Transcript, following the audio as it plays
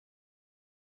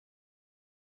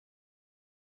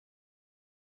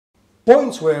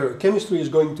points where chemistry is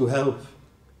going to help,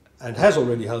 and has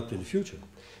already helped in the future,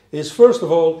 is first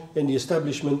of all in the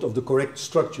establishment of the correct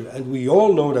structure. And we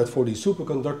all know that for these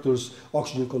superconductors,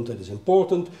 oxygen content is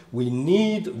important. We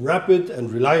need rapid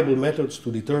and reliable methods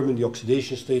to determine the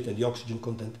oxidation state and the oxygen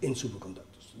content in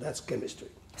superconductors. That's chemistry.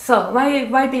 So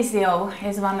YBCO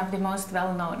is one of the most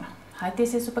well-known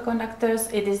high-TC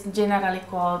superconductors. It is generally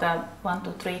called a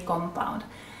 1,2,3 compound.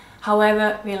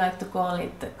 However, we like to call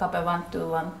it the copper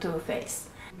 1,2,1,2 phase.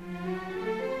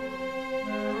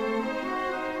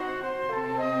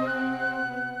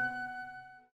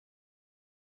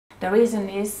 The reason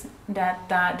is that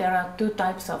there are two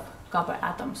types of copper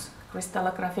atoms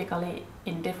crystallographically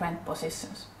in different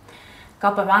positions.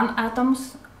 Copper 1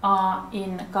 atoms are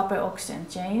in copper-oxygen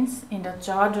chains in the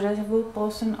charge residue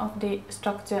portion of the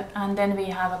structure, and then we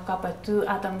have a copper 2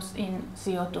 atoms in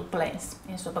CO2 planes,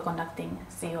 in superconducting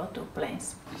CO2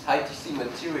 planes. These high-TC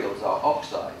materials are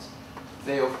oxides.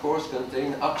 They of course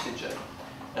contain oxygen.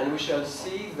 And we shall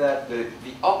see that the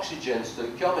oxygen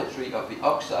stoichiometry of the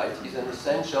oxide is an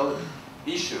essential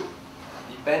issue.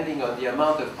 Depending on the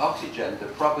amount of oxygen, the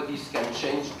properties can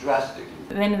change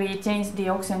drastically. When we change the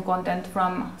oxygen content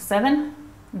from 7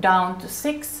 down to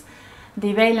 6,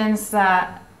 the valence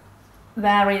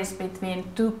varies between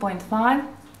 2.5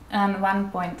 and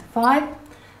 1.5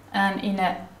 and in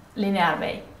a linear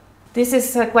way. This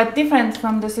is quite different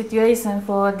from the situation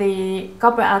for the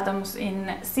copper atoms in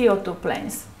CO2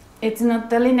 planes. It's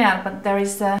not linear, but there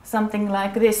is something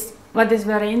like this. What is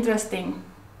very interesting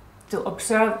to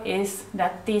observe is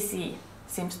that TC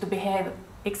seems to behave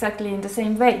exactly in the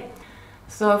same way.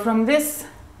 So from this,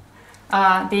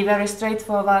 the very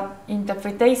straightforward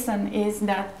interpretation is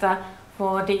that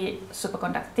for the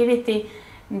superconductivity,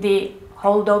 the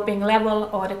whole doping level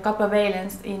or the copper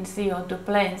valence in CO2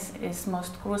 planes is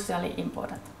most crucially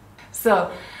important.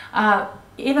 So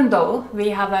even though we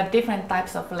have different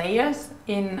types of layers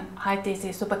in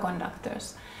high-TC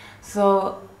superconductors,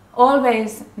 so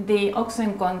always the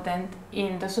oxygen content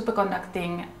in the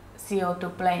superconducting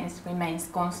CO2 planes remains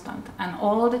constant, and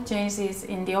all the changes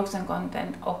in the oxygen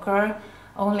content occur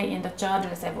only in the charge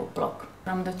residue block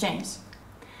from the chains.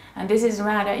 And this is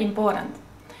rather important,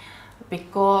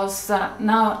 because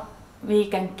now we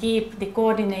can keep the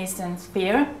coordination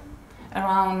sphere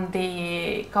around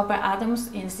the copper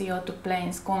atoms in CO2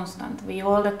 planes constant. We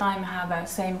all the time have the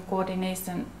same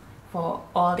coordination for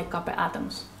all the copper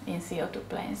atoms in CO2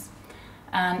 planes.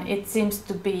 And it seems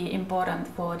to be important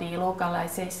for the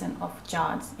localization of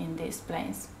charge in these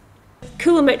planes.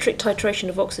 Coulometric titration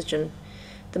of oxygen.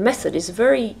 The method is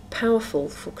very powerful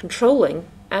for controlling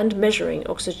and measuring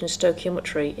oxygen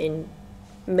stoichiometry in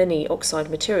many oxide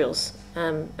materials,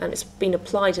 and it's been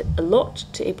applied a lot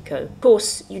to YBCO. Of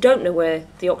course, you don't know where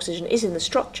the oxygen is in the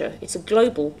structure. It's a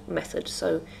global method,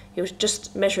 so you're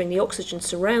just measuring the oxygen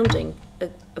surrounding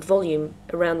a volume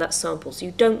around that sample, so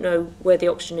you don't know where the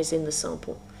oxygen is in the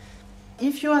sample.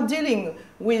 If you are dealing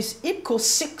with YBCO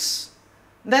 6,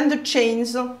 then the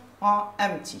chains are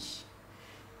empty.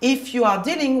 If you are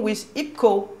dealing with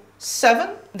YBCO 7,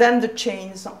 then the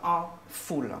chains are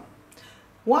full.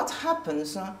 What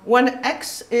happens when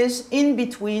X is in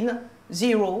between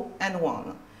 0 and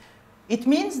 1? It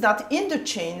means that in the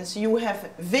chains you have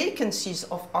vacancies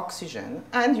of oxygen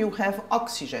and you have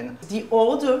oxygen. The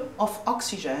order of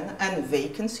oxygen and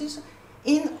vacancies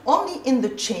only in the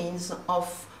chains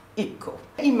of YBCO.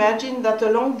 Imagine that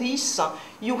along these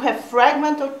you have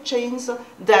fragmented chains,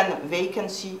 then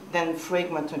vacancy, then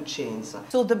fragmented chains.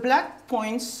 So the black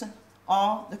points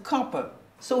are the copper.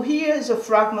 So here is a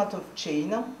fragment of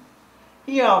chain,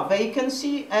 here are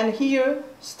vacancy, and here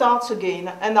starts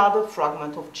again another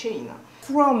fragment of chain.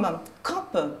 From a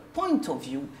copper point of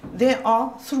view, there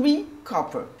are 3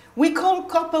 copper. We call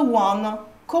copper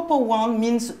 1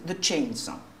 means the chains.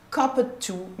 Copper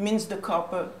 2 means the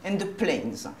copper and the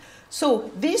planes.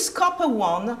 So this copper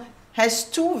 1 has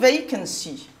 2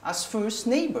 vacancy as first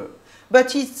neighbor,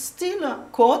 but it still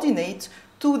coordinates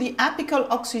to the apical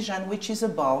oxygen which is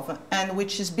above and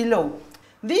which is below.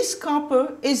 This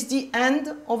copper is the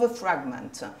end of a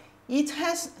fragment. It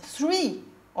has 3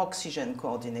 oxygen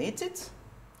coordinated,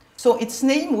 so its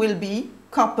name will be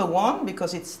copper 1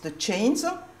 because it's the chains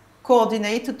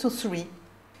coordinated to 3.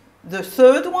 The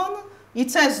third one,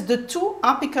 it has the 2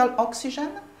 apical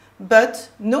oxygen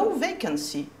but no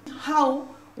vacancy. How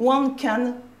one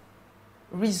can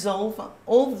resolve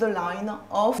all the line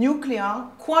of nuclear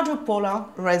quadrupolar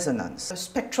resonance.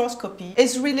 Spectroscopy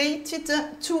is related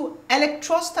to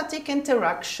electrostatic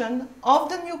interaction of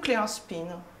the nuclear spin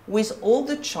with all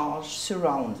the charge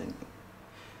surrounding.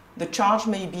 The charge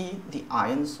may be the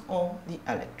ions or the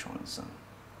electrons.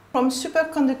 From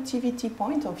superconductivity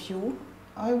point of view,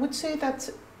 I would say that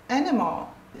NMR,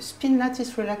 spin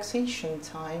lattice relaxation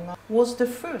time, was the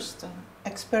first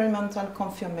experimental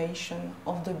confirmation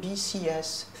of the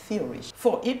BCS theory.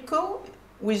 For YBCO,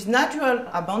 with natural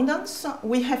abundance,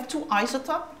 we have two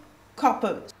isotopes,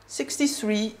 copper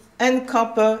 63 and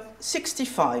copper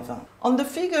 65. On the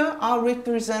figure are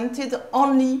represented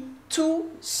only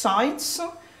two sites,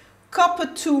 copper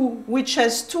 2, which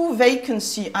has two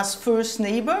vacancies as first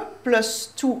neighbor, plus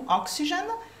 2 oxygen,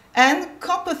 and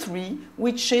copper 3,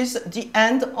 which is the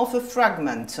end of a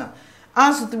fragment.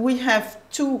 As we have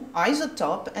two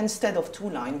isotopes, instead of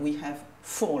 2 lines, we have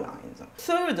 4 lines.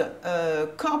 Third,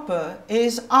 copper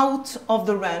is out of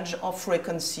the range of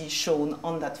frequency shown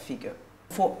on that figure.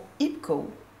 For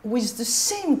YBCO, with the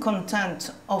same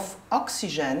content of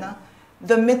oxygen,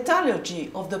 the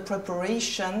metallurgy of the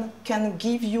preparation can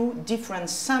give you different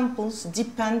samples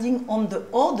depending on the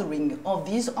ordering of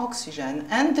these oxygen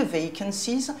and the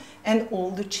vacancies and all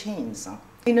the chains.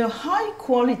 In a high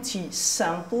quality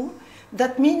sample,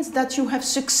 that means that you have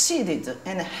succeeded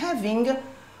in having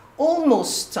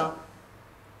almost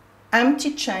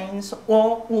empty chains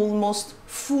or almost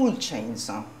full chains.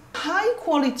 High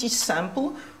quality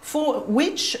sample for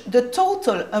which the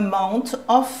total amount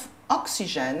of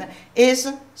oxygen is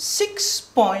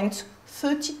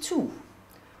 6.32,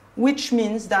 which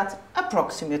means that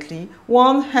approximately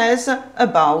one has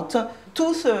about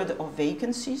 2/3 of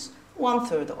vacancies,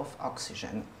 1/3 of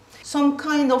oxygen. Some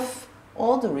kind of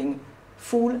ordering,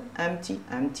 full, empty,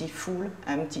 empty, full,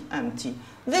 empty, empty.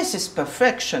 This is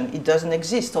perfection. It doesn't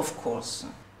exist, of course.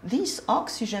 This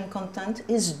oxygen content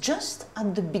is just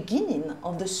at the beginning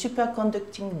of the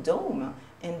superconducting dome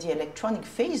in the electronic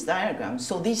phase diagram.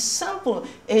 So this sample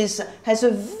has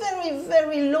a very,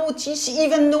 very low TC,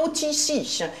 even no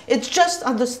TC. It's just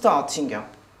at the starting.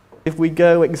 If we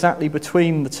go exactly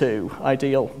between the two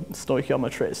ideal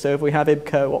stoichiometries, so if we have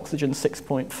YBCO oxygen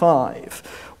 6.5,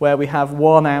 where we have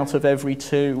 1 out of every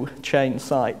 2 chain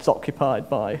sites occupied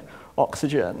by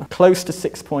oxygen, close to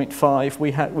 6.5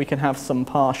 we can have some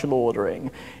partial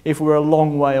ordering. If we're a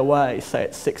long way away, say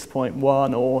at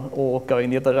 6.1 or going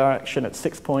the other direction at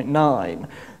 6.9,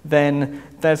 then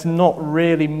there's not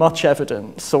really much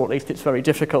evidence, or at least it's very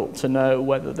difficult to know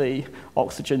whether the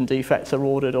oxygen defects are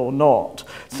ordered or not.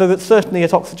 So that certainly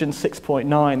at oxygen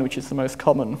 6.9, which is the most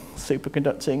common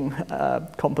superconducting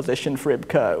composition for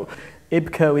YBCO,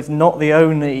 YBCO is not the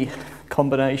only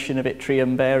combination of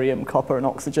yttrium, barium, copper and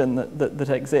oxygen that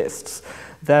exists.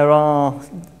 There are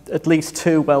at least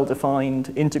 2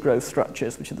 well-defined intergrowth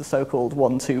structures, which are the so-called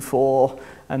 1,2,4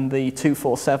 and the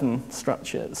 2,4,7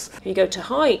 structures. If you go to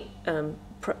high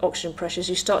oxygen pressures,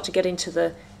 you start to get into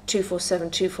the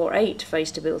 2,4,7, 2,4,8 phase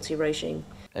stability regime.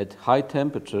 At high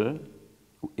temperature,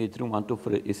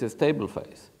 yttrium-123 is a stable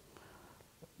phase.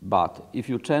 But if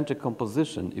you change the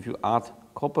composition, if you add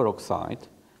copper oxide,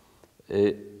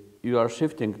 you are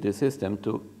shifting the system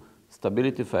to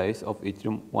stability phase of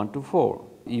yttrium-124.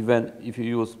 Even if you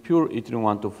use pure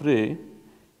yttrium-123,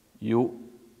 you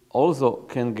also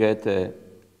can get a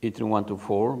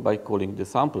yttrium-124 by cooling the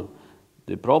sample.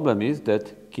 The problem is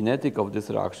that kinetic of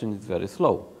this reaction is very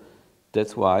slow.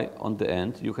 That's why on the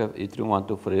end you have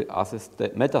yttrium-123 as a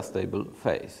metastable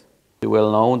phase.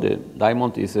 Well known, the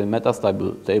diamond is a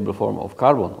metastable form of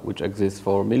carbon, which exists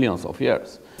for millions of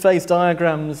years. Phase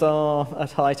diagrams are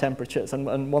at high temperatures,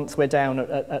 and once we're down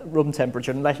at room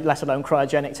temperature, and let alone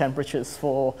cryogenic temperatures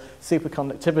for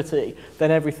superconductivity,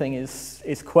 then everything is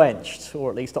quenched,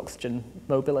 or at least oxygen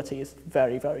mobility is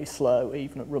very, very slow,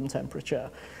 even at room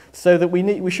temperature. So that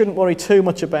we shouldn't worry too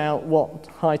much about what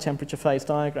high temperature phase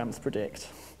diagrams predict.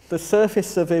 The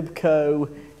surface of YBCO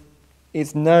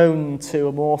is known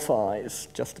to amorphize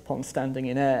just upon standing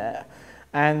in air.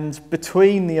 And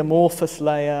between the amorphous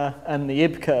layer and the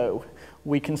YBCO,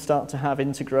 we can start to have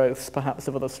intergrowths perhaps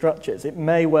of other structures. It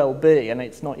may well be, and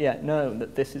it's not yet known,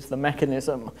 that this is the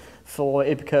mechanism for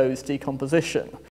YBCO's decomposition.